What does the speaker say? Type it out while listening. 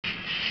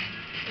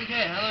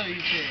Okay, hello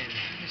YouTube.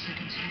 This is a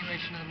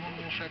continuation of the Modern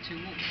Warfare 2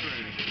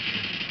 walkthrough.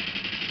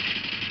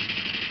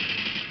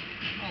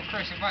 Oh,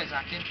 Chris, invite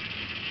Zach in.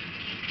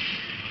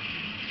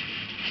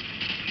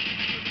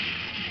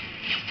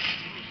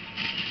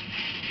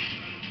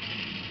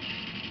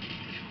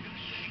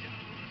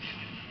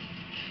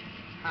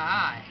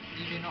 Hi,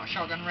 you do not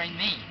shotgun rain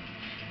me.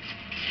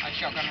 I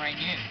shotgun rain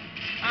you.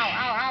 Ow,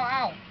 ow, ow,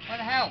 ow! Where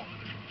the hell?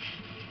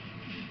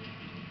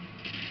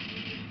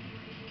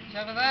 He's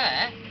over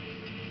there?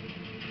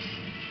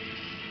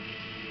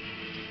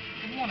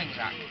 Good morning,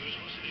 Zach.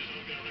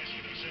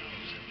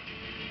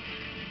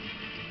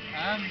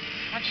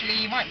 Actually,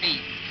 you might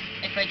be.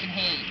 If they can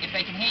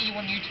hear you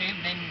on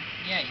YouTube, then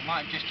yeah, you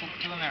might have just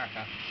talked to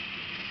America.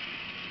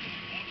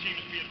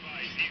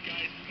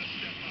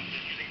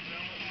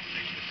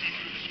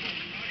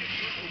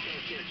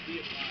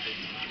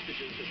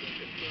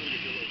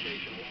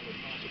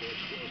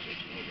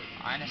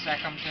 In a sec,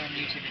 I'm doing a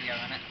YouTube video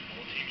on it.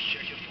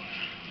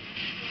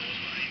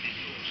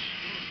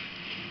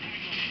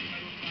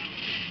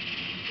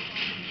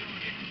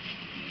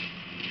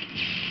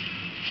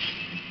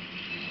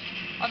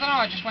 I don't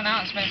know, I just went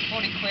out and spent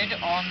 40 quid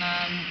on,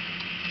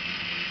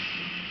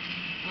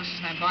 what's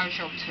his name,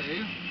 Bioshock 2,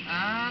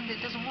 and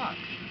it doesn't work.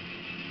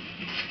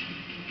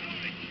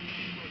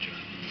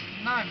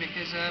 No,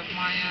 because of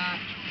my,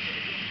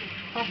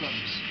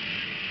 problems.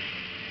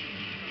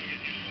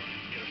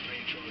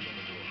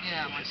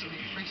 Yeah, my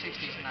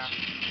 360's now.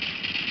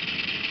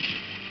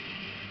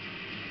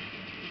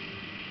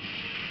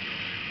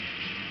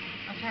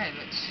 Okay,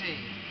 let's see.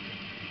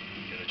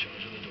 Get a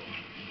charge on the door.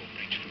 We'll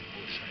breach from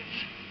both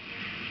sides.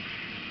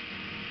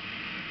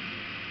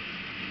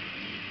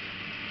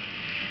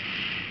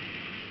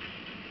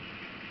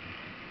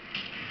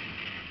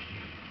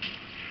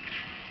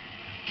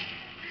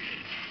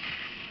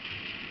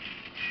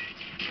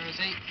 Where is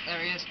he?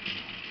 There he is.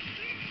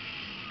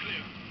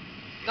 Clear.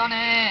 Done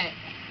it!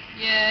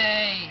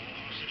 Yay!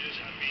 All hostages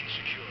have been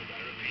secured.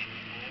 I repeat,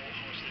 all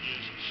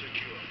hostages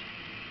secured.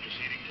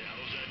 Proceeding to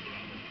LZ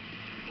Bravo.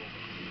 Over.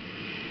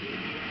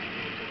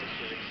 Hotel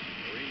 6.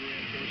 Marine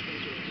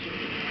reinforcements are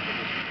inserted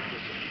into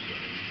the same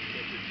site.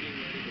 Get your team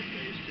ready for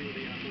phase 2 of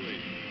the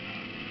operation.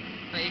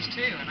 Phase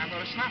 2, and I've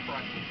got a sniper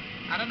rifle.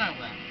 Out of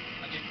nowhere.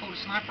 I just pulled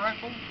a sniper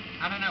rifle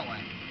out of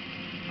nowhere.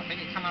 I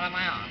think it came out of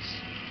my ass.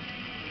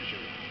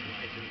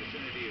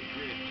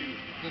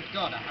 Good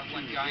God, I have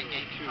one giant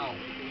gaping hole.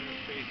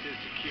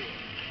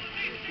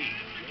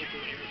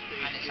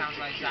 And it sounds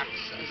like Zach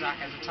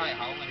has a tight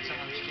hole and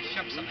someone's just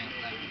shoved something up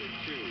there.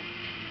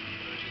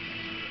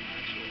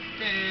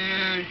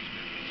 Dude!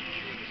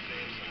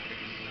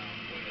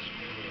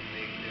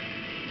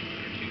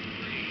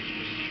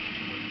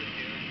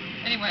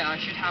 Anyway, I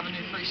should have a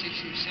new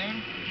 360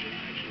 soon.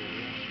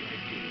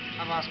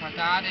 I've asked my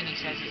dad and he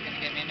says he's going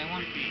to get me a new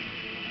one.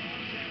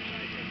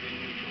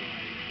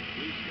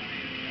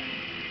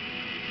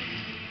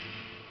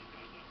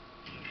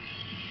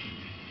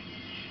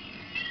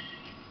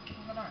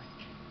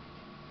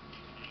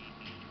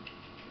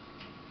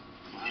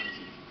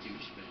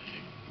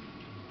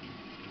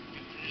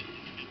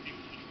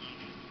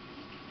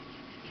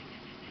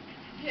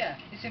 Yeah,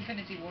 it's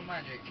Infinity War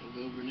magic.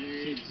 Go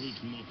grenades.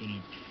 Mopping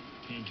up.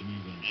 Time to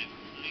move on.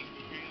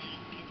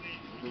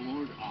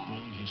 Overlord.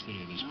 Long history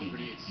of this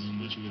building.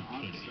 No much of a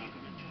credit.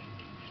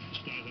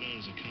 Started out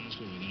as a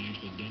castle with an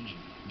actual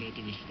dungeon. Built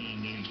it with fine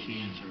linen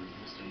fields.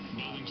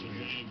 Buildings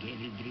survived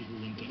every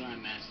brutal winter. The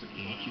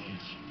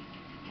occupants.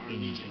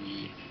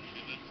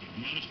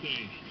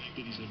 Monastery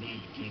didn't survive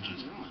the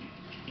purges.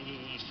 Over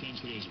the last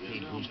century, it's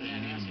played host to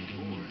anyone the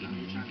government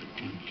didn't want or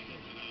couldn't kill.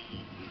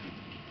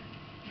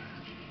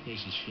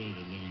 Place is filled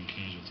with living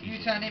casualties. You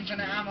turned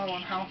infinite ammo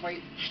on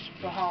halfway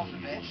for half of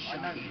it. I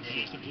know you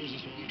did.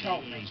 You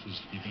told me.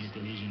 You back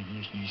the losing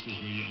horse and this is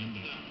where you end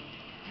up.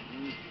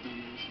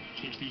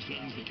 60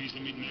 seconds, the piece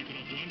of meat knocking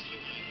off once,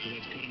 so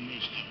let's cut him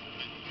loose.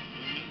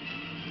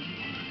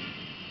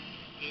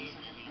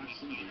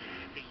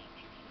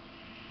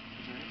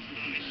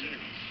 90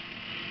 seconds.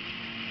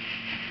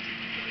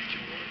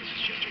 22-1, this is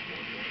Chester 1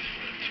 North,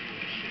 2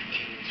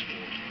 F-15s,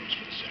 4 arms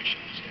for the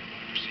section. Stand by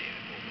for CN,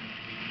 over.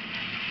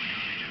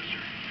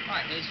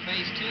 Right, here's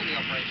phase 2 of the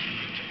operation.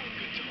 Good tone,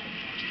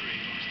 Fox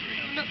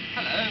 3. Oh, look,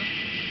 hello.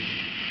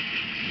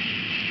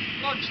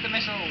 Launch the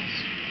missiles.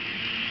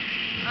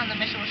 And the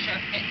missiles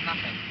hit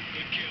nothing.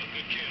 Good kill.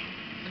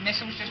 The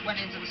missiles just went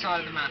into the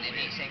side of the mountain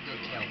and it said good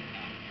kill.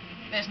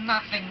 There's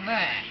nothing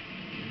there.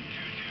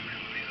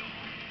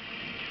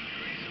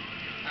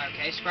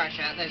 Okay, scratch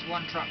that. There's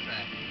one truck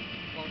there.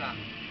 Well done.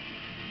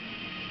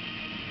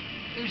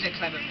 Who's a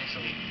clever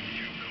missile?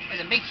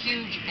 There's a big,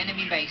 huge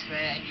enemy base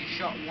there and you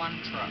shot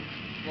one truck.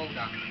 Well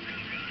done.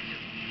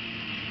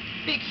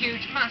 Big,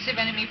 huge, massive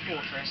enemy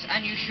fortress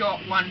and you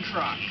shot one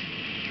truck.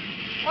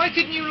 Why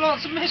couldn't you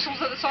launch some missiles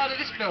at the side of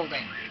this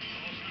building?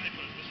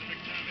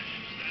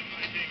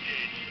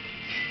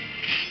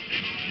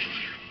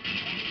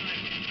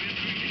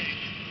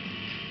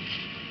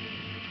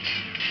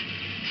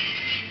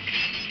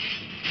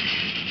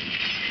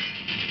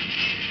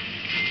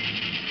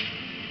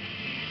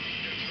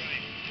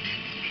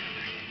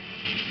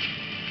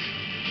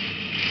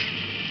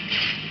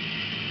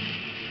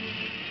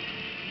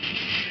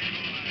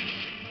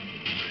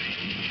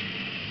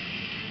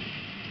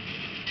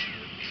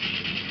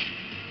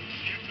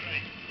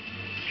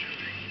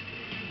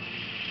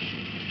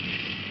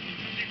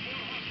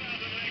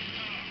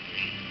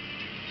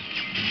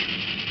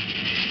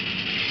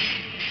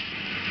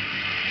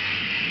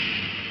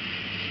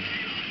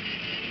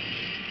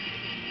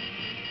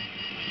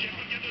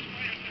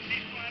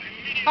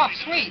 Oh,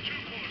 sweet!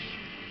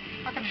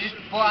 I could have just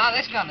bought out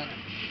this gun and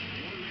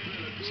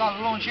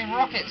started launching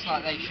rockets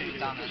like they should have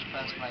done in the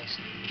first place.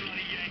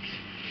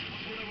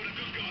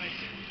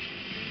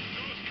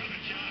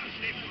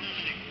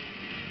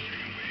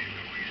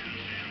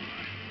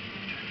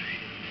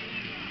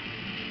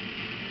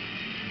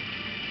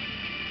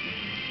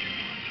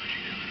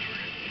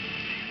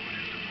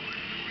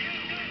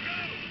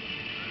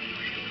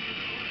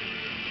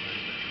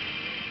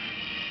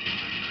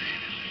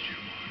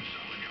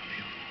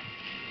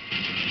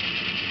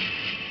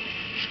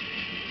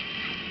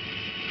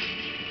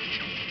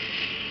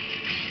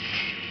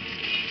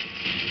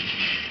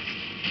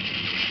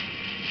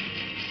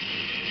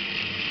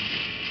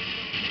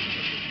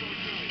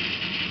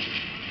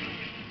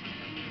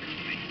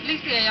 At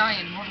least the AI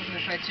in Modern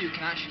Warfare 2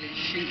 can actually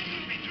shoot,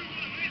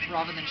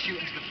 rather than shoot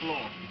into the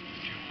floor.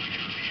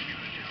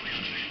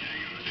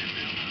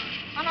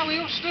 I know, we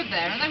all stood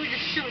there and they were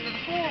just shooting to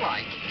the floor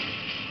like.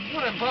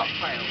 What a butt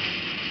fail.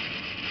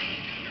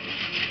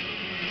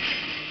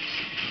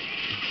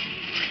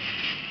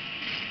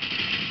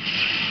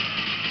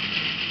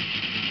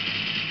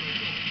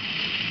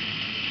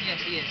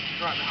 Yes, he is.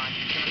 He's right behind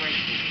you. He's going to rape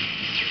you.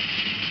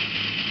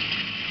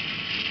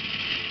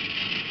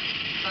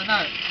 So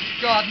no.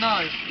 God,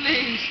 no.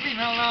 Please, leave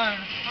me alone.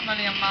 I'm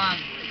only a man.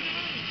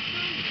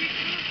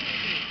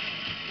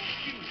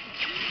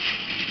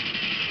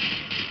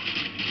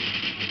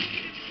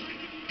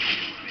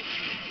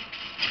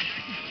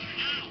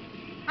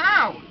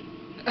 Ow!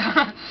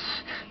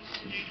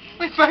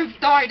 We both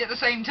died at the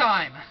same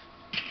time.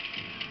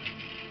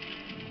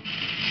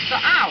 So,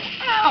 ow!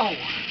 Ow!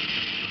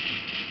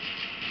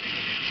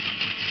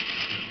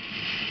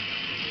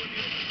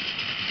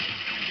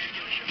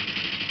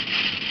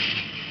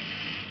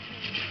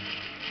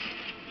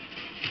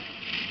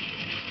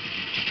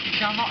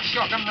 Shall not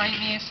shotgun rain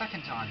me a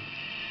second time.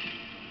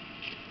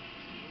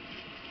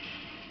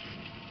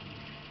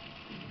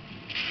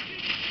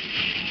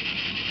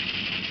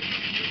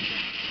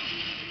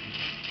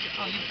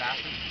 Oh, you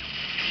bastard.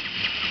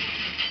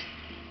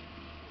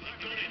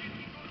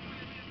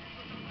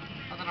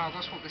 I don't know, I've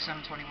got to swap this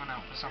M21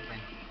 out for something.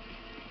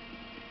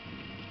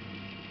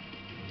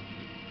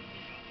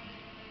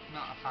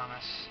 Not a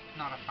FAMAS.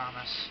 Not a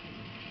FAMAS.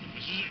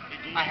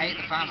 I hate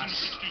the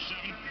FAMAS.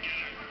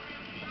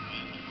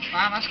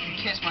 FAMAS can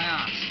kiss my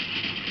ass.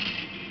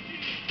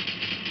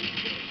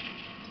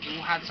 You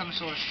all had some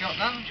sort of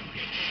shotgun?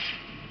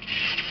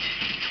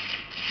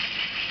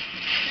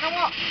 You know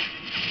what?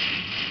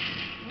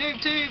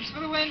 Noob tubes for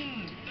the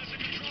wind!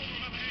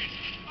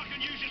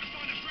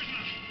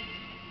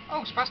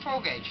 Oh, it's past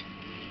 12 gauge.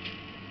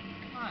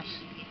 Nice.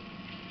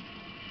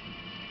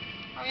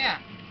 Oh yeah,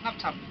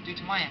 laptop due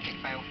to my epic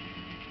fail.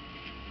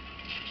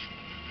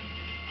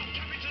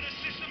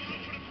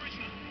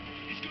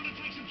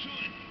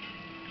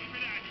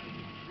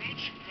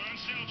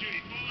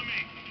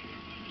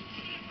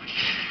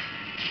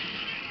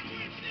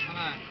 I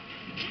know.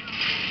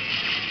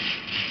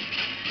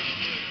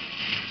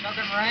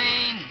 Shotgun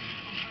rain!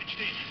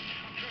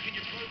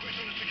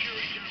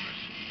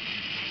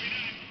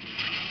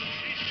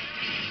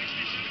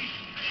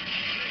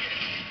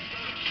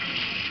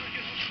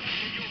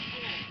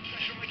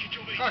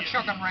 God,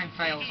 shotgun rain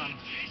fails on.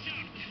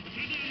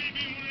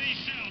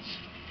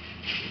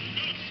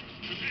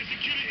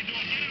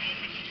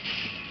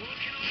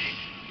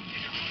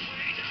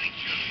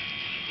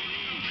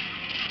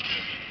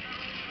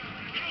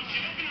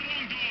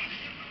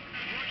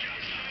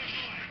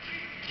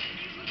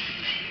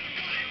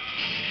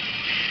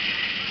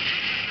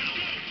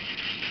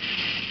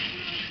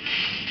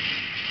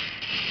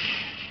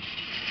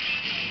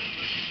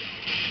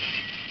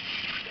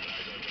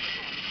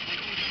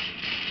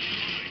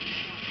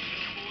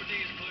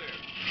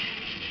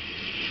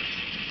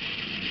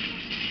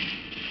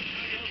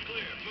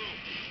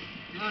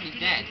 You're already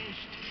dead.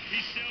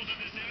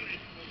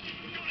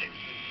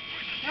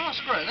 You know what,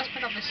 screw it, let's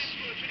pick up this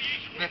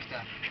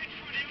Victor.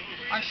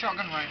 I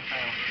shotgun rain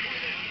fail.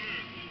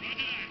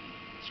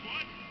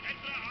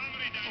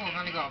 Oh, I've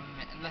only got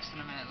less than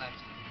a minute left.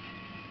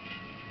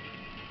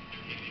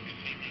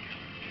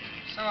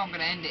 So I'm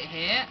going to end it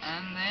here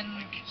and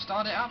then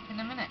start it up in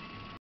a minute.